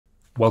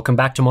Welcome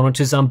back to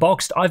Monitors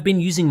Unboxed. I've been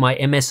using my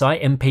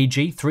MSI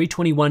MPG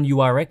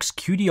 321URX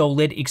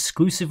QD-OLED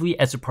exclusively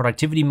as a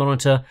productivity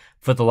monitor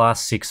for the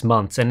last 6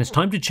 months, and it's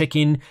time to check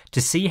in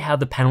to see how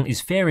the panel is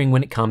faring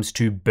when it comes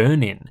to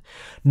burn-in.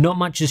 Not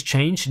much has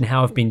changed in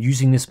how I've been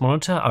using this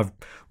monitor. I've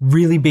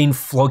really been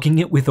flogging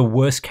it with a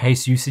worst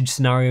case usage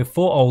scenario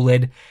for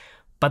OLED,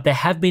 but there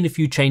have been a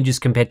few changes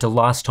compared to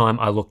last time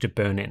I looked at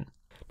burn-in.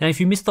 Now, if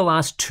you missed the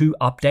last 2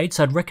 updates,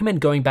 I'd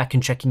recommend going back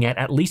and checking out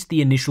at least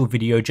the initial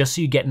video just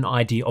so you get an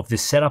idea of the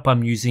setup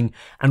I'm using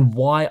and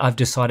why I've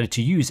decided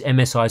to use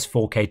MSI's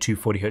 4K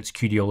 240Hz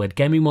QD-OLED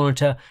gaming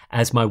monitor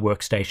as my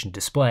workstation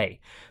display.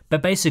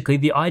 But basically,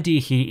 the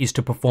idea here is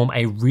to perform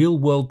a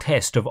real-world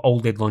test of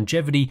OLED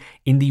longevity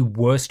in the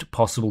worst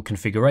possible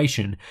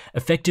configuration,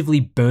 effectively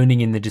burning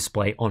in the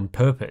display on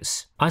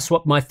purpose. I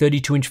swapped my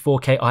 32-inch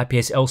 4K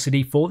IPS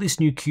LCD for this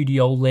new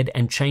QD-OLED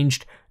and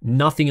changed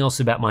nothing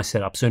else about my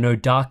setup, so no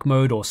dark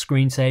mode or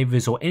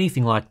screensavers or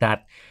anything like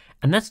that.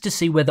 And that's to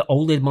see whether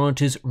OLED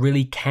monitors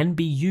really can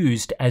be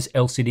used as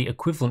LCD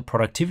equivalent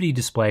productivity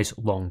displays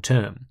long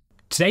term.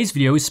 Today's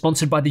video is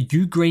sponsored by the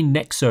Ugreen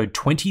Nexode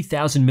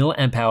 20,000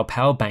 mAh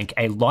power bank,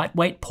 a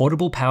lightweight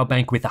portable power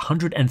bank with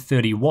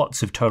 130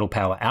 watts of total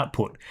power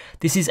output.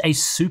 This is a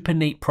super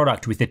neat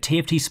product with a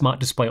TFT smart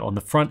display on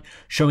the front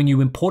showing you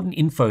important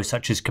info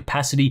such as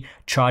capacity,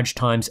 charge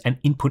times, and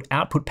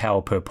input-output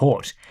power per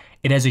port.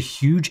 It has a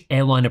huge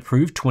airline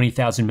approved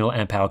 20,000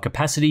 mAh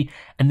capacity,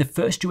 and the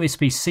first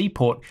USB-C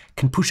port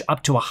can push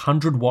up to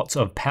 100 watts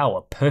of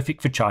power,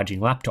 perfect for charging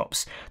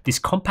laptops. This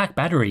compact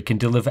battery can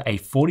deliver a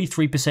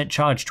 43%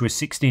 charge to a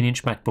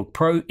 16-inch MacBook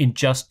Pro in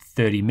just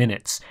 30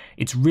 minutes.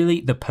 It's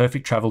really the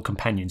perfect travel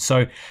companion.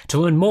 So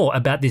to learn more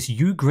about this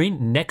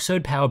Ugreen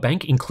Nexode power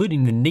bank,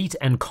 including the neat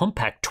and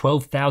compact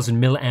 12,000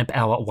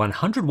 mAh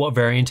 100 watt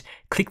variant,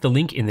 click the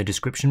link in the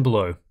description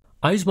below.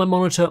 I use my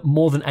monitor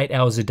more than 8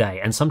 hours a day,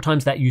 and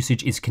sometimes that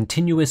usage is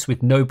continuous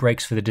with no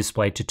breaks for the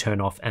display to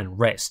turn off and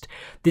rest.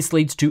 This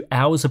leads to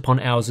hours upon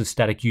hours of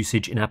static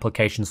usage in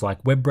applications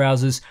like web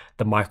browsers,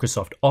 the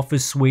Microsoft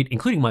Office suite,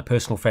 including my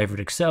personal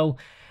favorite Excel,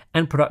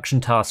 and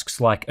production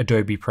tasks like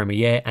Adobe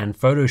Premiere and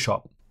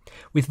Photoshop.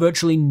 With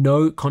virtually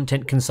no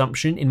content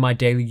consumption in my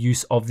daily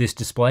use of this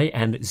display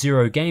and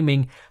zero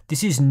gaming,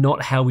 this is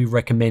not how we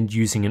recommend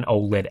using an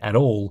OLED at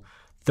all,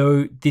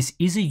 though this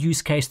is a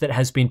use case that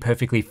has been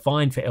perfectly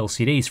fine for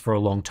LCDs for a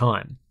long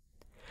time.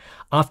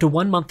 After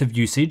 1 month of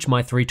usage,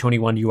 my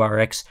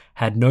 321URX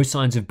had no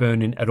signs of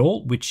burn-in at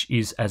all, which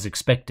is as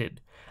expected.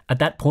 At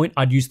that point,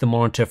 I'd used the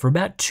monitor for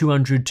about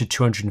 200 to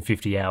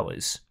 250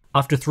 hours.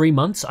 After 3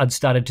 months, I'd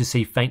started to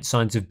see faint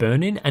signs of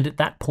burn-in, and at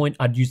that point,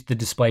 I'd used the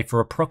display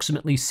for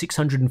approximately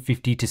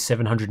 650 to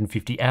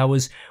 750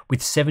 hours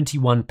with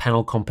 71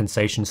 panel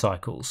compensation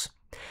cycles.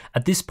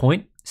 At this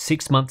point,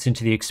 6 months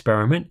into the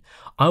experiment,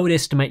 I would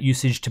estimate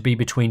usage to be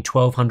between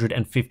 1,200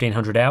 and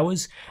 1,500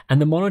 hours, and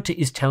the monitor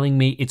is telling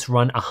me it's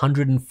run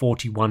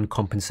 141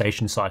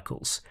 compensation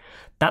cycles.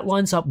 That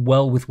lines up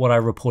well with what I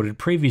reported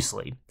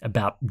previously,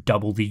 about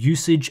double the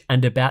usage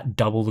and about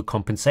double the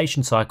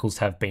compensation cycles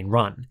have been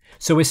run.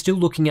 So we're still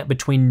looking at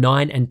between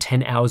 9 and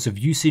 10 hours of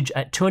usage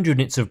at 200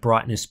 nits of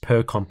brightness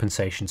per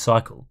compensation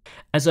cycle.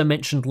 As I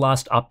mentioned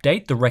last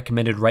update, the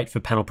recommended rate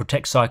for panel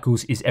protect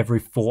cycles is every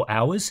 4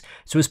 hours,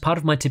 so as part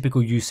of my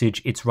typical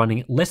usage, it's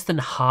running less than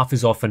half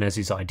as often as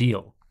is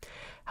ideal.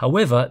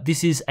 However,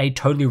 this is a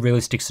totally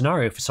realistic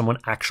scenario for someone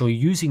actually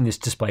using this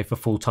display for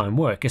full-time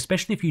work,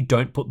 especially if you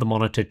don't put the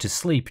monitor to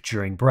sleep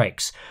during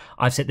breaks.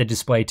 I've set the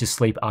display to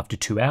sleep after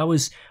 2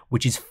 hours,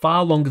 which is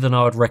far longer than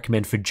I would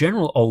recommend for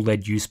general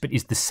OLED use, but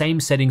is the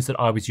same settings that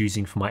I was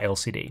using for my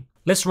LCD.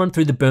 Let's run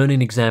through the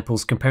burn-in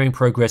examples, comparing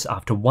progress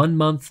after 1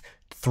 month,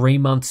 3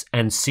 months,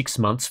 and 6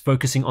 months,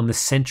 focusing on the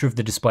center of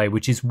the display,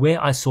 which is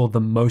where I saw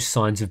the most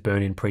signs of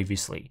burn-in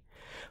previously.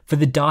 For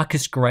the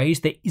darkest greys,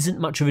 there isn't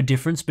much of a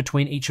difference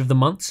between each of the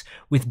months,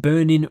 with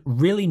burn-in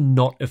really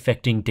not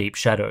affecting deep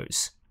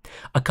shadows.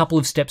 A couple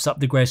of steps up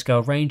the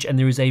grayscale range and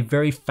there is a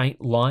very faint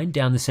line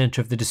down the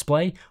center of the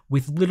display,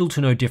 with little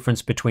to no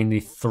difference between the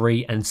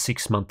 3 and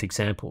 6 month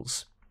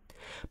examples.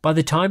 By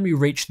the time we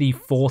reach the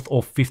 4th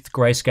or 5th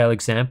grayscale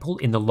example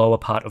in the lower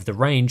part of the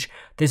range,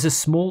 there's a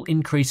small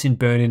increase in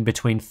burn-in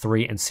between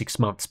 3 and 6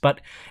 months,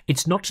 but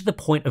it's not to the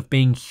point of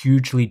being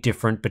hugely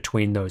different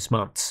between those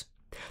months.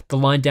 The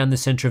line down the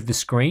center of the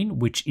screen,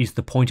 which is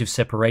the point of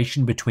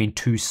separation between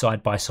 2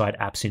 side-by-side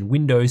apps in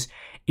Windows,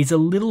 is a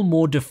little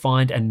more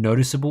defined and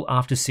noticeable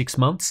after 6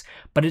 months,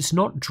 but it's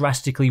not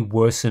drastically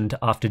worsened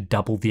after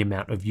double the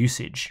amount of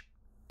usage.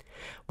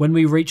 When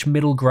we reach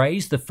middle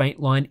grays, the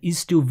faint line is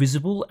still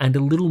visible and a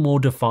little more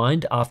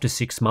defined after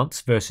 6 months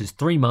versus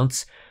 3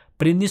 months,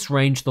 but in this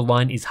range the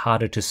line is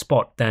harder to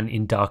spot than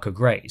in darker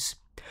grays.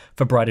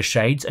 For brighter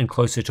shades and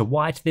closer to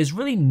white, there's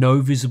really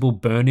no visible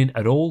burn-in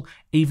at all,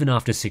 even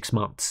after 6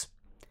 months.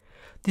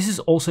 This is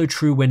also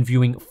true when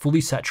viewing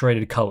fully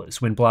saturated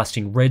colors. When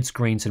blasting reds,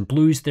 greens, and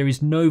blues, there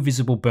is no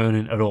visible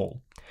burn-in at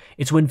all.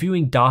 It's when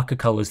viewing darker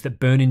colors that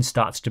burn-in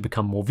starts to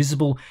become more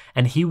visible,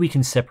 and here we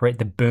can separate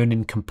the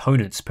burn-in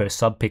components per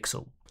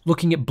subpixel.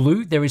 Looking at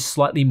blue, there is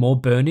slightly more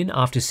burn-in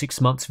after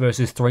 6 months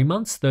versus 3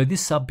 months, though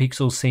this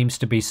subpixel seems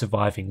to be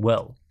surviving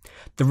well.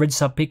 The red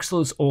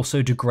subpixel is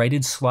also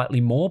degraded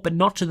slightly more, but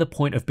not to the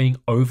point of being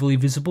overly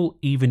visible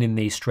even in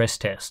these stress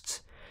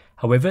tests.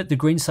 However, the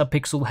green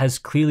subpixel has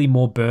clearly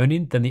more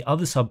burn-in than the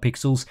other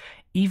subpixels,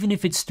 even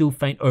if it's still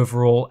faint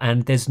overall,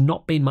 and there's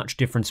not been much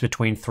difference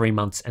between 3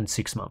 months and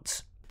 6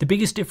 months. The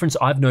biggest difference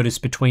I've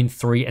noticed between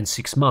 3 and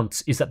 6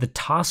 months is that the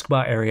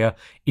taskbar area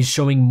is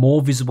showing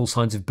more visible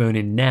signs of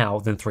burn-in now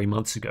than 3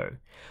 months ago.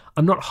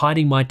 I'm not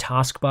hiding my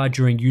taskbar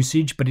during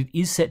usage, but it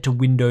is set to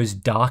Windows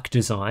Dark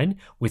Design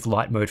with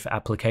light mode for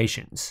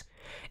applications.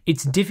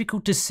 It's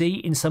difficult to see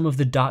in some of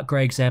the dark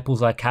grey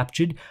examples I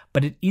captured,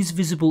 but it is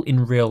visible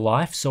in real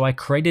life, so I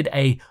created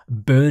a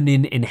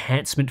burn-in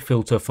enhancement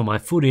filter for my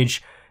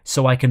footage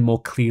so I can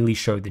more clearly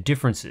show the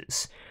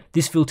differences.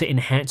 This filter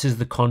enhances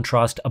the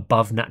contrast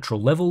above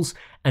natural levels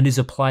and is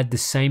applied the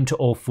same to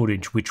all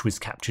footage, which was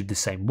captured the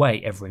same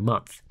way every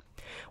month.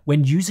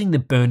 When using the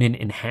burn-in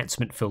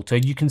enhancement filter,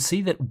 you can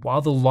see that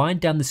while the line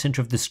down the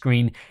center of the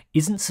screen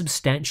isn't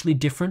substantially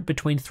different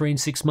between 3 and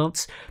 6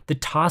 months, the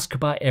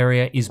taskbar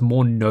area is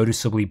more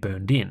noticeably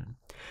burned in.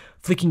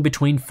 Flicking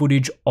between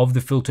footage of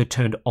the filter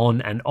turned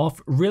on and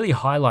off really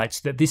highlights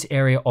that this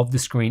area of the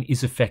screen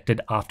is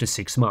affected after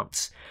 6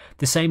 months.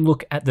 The same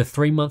look at the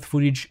 3-month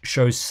footage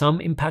shows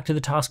some impact to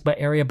the taskbar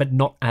area, but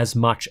not as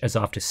much as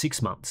after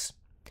 6 months.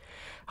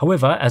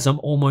 However, as I'm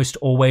almost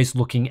always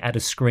looking at a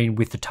screen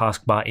with the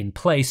taskbar in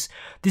place,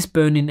 this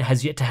burn-in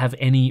has yet to have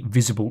any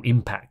visible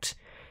impact.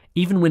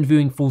 Even when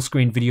viewing full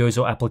screen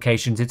videos or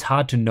applications, it's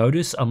hard to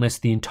notice unless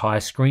the entire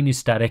screen is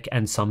static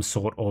and some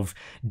sort of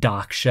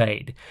dark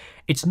shade.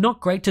 It's not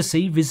great to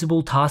see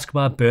visible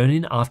taskbar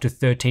burn-in after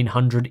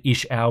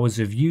 1300-ish hours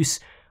of use,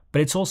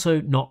 but it's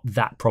also not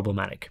that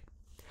problematic.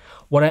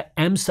 What I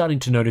am starting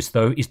to notice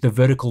though is the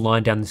vertical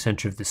line down the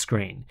center of the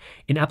screen.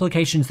 In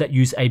applications that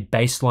use a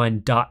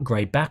baseline dark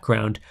grey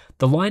background,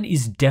 the line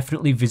is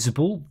definitely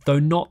visible, though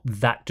not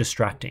that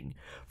distracting.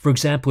 For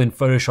example, in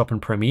Photoshop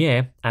and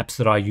Premiere, apps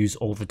that I use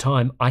all the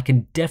time, I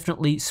can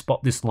definitely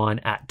spot this line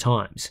at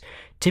times.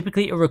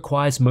 Typically, it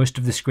requires most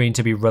of the screen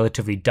to be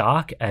relatively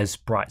dark, as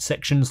bright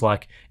sections,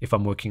 like if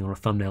I'm working on a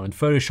thumbnail in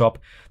Photoshop,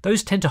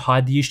 those tend to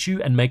hide the issue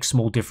and make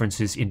small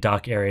differences in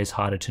dark areas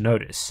harder to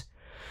notice.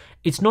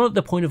 It's not at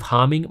the point of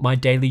harming my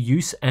daily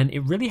use, and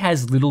it really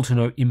has little to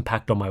no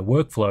impact on my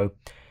workflow,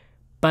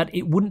 but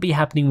it wouldn't be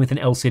happening with an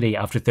LCD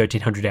after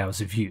 1300 hours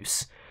of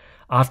use.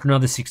 After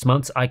another 6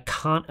 months, I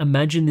can't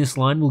imagine this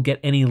line will get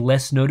any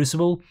less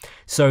noticeable,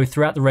 so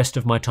throughout the rest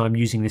of my time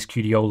using this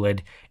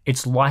QD-OLED,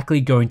 it's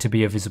likely going to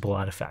be a visible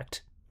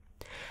artifact.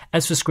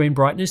 As for screen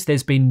brightness,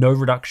 there's been no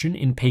reduction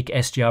in peak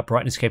SDR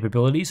brightness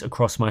capabilities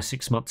across my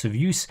 6 months of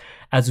use.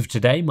 As of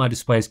today, my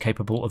display is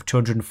capable of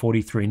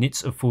 243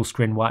 nits of full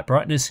screen white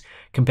brightness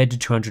compared to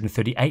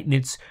 238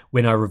 nits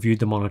when I reviewed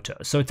the monitor.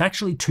 So it's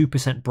actually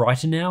 2%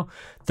 brighter now,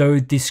 though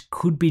this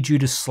could be due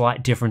to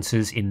slight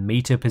differences in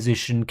meter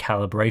position,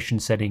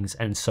 calibration settings,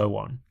 and so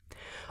on.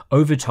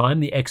 Over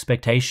time, the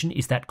expectation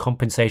is that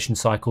compensation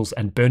cycles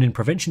and burn-in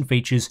prevention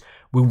features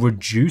will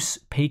reduce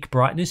peak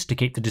brightness to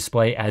keep the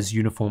display as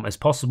uniform as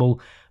possible,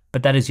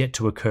 but that is yet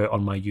to occur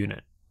on my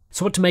unit.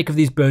 So what to make of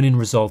these burn-in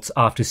results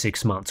after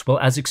 6 months? Well,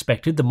 as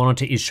expected, the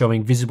monitor is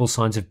showing visible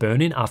signs of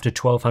burn-in after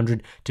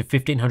 1200 to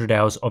 1500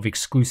 hours of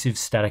exclusive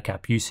static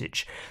app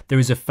usage. There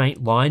is a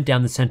faint line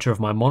down the center of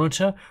my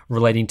monitor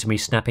relating to me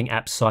snapping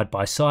apps side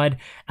by side,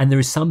 and there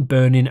is some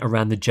burn-in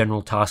around the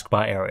general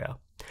taskbar area.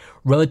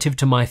 Relative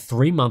to my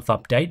 3-month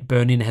update,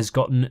 burn-in has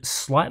gotten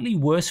slightly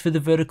worse for the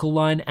vertical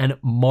line and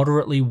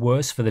moderately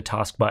worse for the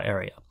taskbar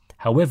area.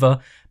 However,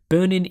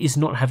 burn-in is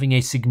not having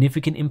a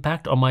significant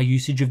impact on my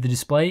usage of the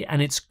display,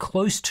 and it's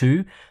close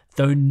to,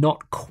 though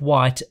not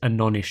quite, a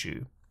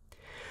non-issue.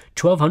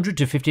 1200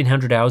 to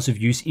 1500 hours of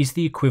use is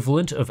the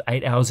equivalent of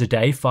 8 hours a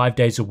day, 5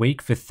 days a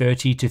week for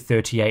 30 to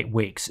 38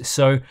 weeks.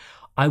 So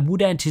I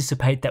would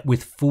anticipate that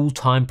with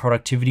full-time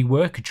productivity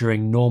work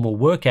during normal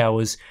work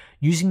hours,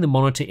 using the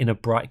monitor in a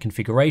bright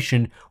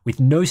configuration with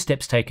no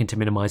steps taken to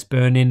minimize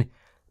burn-in,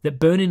 that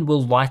burn-in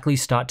will likely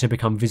start to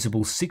become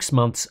visible 6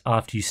 months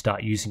after you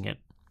start using it.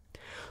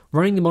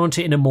 Running the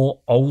monitor in a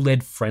more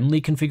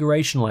OLED-friendly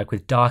configuration, like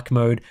with dark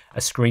mode, a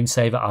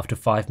screensaver after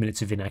 5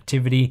 minutes of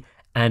inactivity,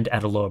 and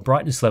at a lower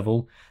brightness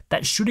level,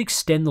 that should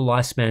extend the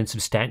lifespan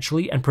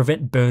substantially and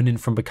prevent burn-in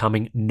from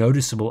becoming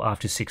noticeable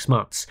after 6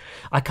 months.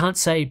 I can't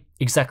say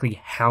exactly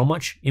how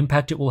much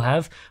impact it will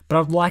have, but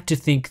I'd like to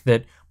think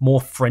that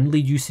more friendly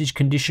usage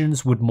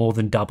conditions would more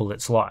than double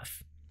its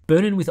life.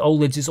 Burn-in with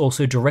OLEDs is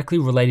also directly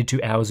related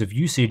to hours of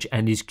usage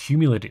and is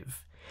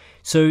cumulative.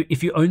 So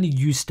if you only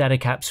use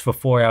static apps for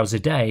 4 hours a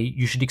day,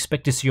 you should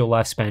expect to see your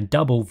lifespan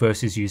double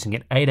versus using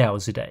it 8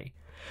 hours a day.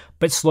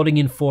 But slotting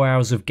in 4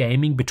 hours of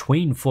gaming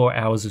between 4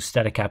 hours of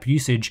static app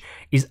usage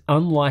is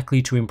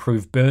unlikely to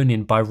improve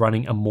burn-in by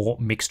running a more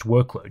mixed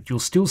workload. You'll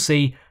still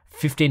see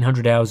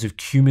 1500 hours of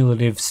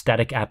cumulative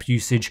static app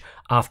usage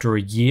after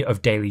a year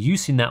of daily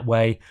use in that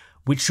way,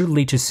 which should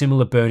lead to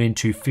similar burn-in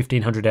to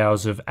 1500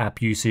 hours of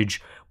app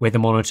usage where the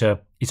monitor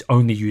is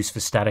only used for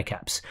static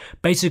apps.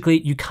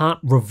 Basically, you can't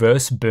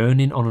reverse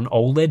burn-in on an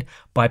OLED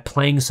by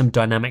playing some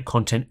dynamic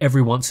content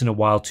every once in a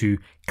while to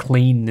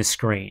clean the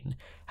screen.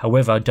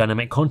 However,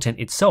 dynamic content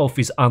itself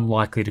is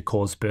unlikely to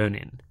cause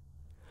burn-in.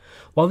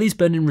 While these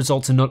burn-in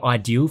results are not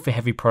ideal for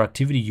heavy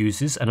productivity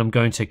users, and I'm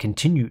going to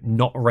continue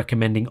not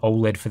recommending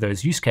OLED for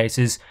those use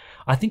cases,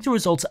 I think the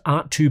results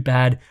aren't too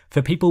bad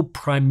for people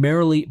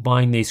primarily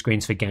buying these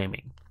screens for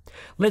gaming.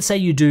 Let's say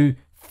you do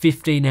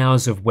 15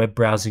 hours of web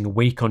browsing a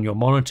week on your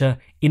monitor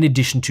in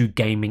addition to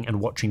gaming and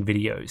watching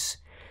videos.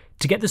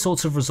 To get the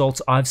sorts of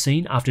results I've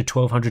seen after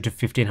 1200 to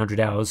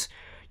 1500 hours,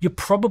 you're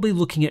probably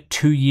looking at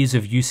 2 years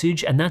of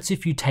usage, and that's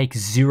if you take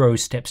 0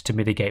 steps to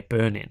mitigate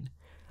burn-in.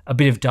 A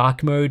bit of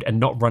dark mode and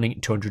not running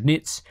at 200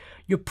 nits,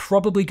 you're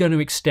probably going to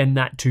extend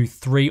that to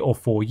 3 or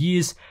 4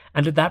 years,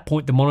 and at that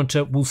point the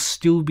monitor will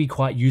still be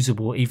quite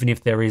usable even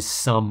if there is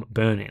some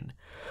burn-in.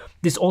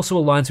 This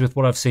also aligns with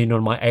what I've seen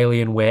on my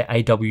Alienware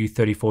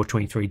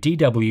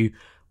AW3423DW,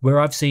 where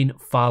I've seen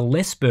far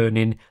less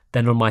burn-in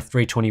than on my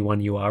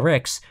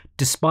 321URX,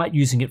 despite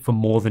using it for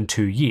more than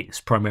 2 years,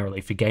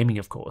 primarily for gaming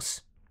of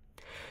course.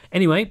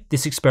 Anyway,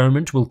 this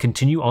experiment will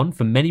continue on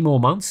for many more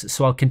months,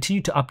 so I'll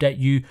continue to update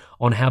you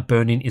on how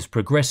burn-in is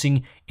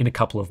progressing in a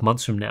couple of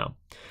months from now.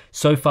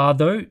 So far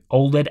though,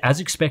 OLED as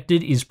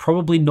expected is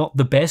probably not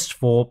the best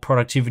for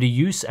productivity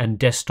use and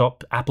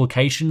desktop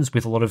applications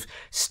with a lot of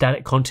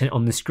static content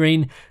on the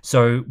screen,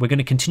 so we're going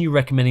to continue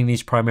recommending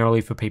these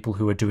primarily for people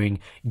who are doing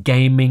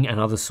gaming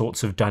and other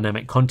sorts of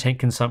dynamic content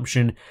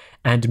consumption,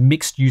 and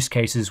mixed use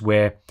cases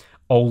where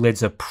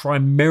OLEDs are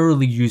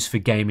primarily used for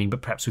gaming,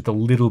 but perhaps with a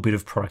little bit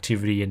of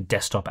productivity and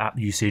desktop app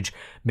usage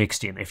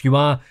mixed in. If you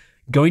are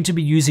going to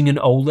be using an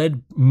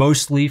OLED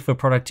mostly for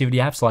productivity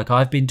apps like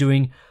I've been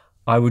doing,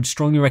 I would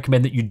strongly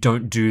recommend that you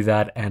don't do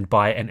that and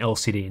buy an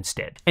LCD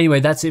instead. Anyway,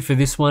 that's it for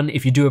this one.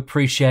 If you do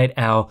appreciate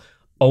our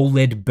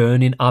OLED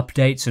burn-in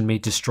updates and me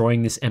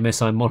destroying this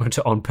MSI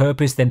monitor on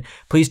purpose, then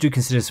please do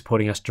consider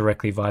supporting us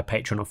directly via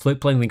Patreon or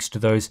Flipplane. Links to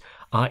those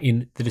are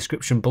in the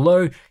description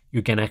below.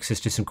 You'll get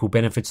access to some cool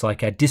benefits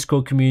like our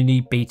Discord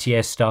community,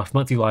 BTS stuff,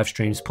 monthly live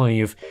streams,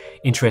 plenty of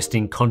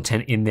interesting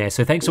content in there.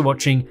 So thanks for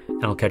watching,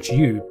 and I'll catch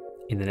you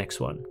in the next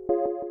one.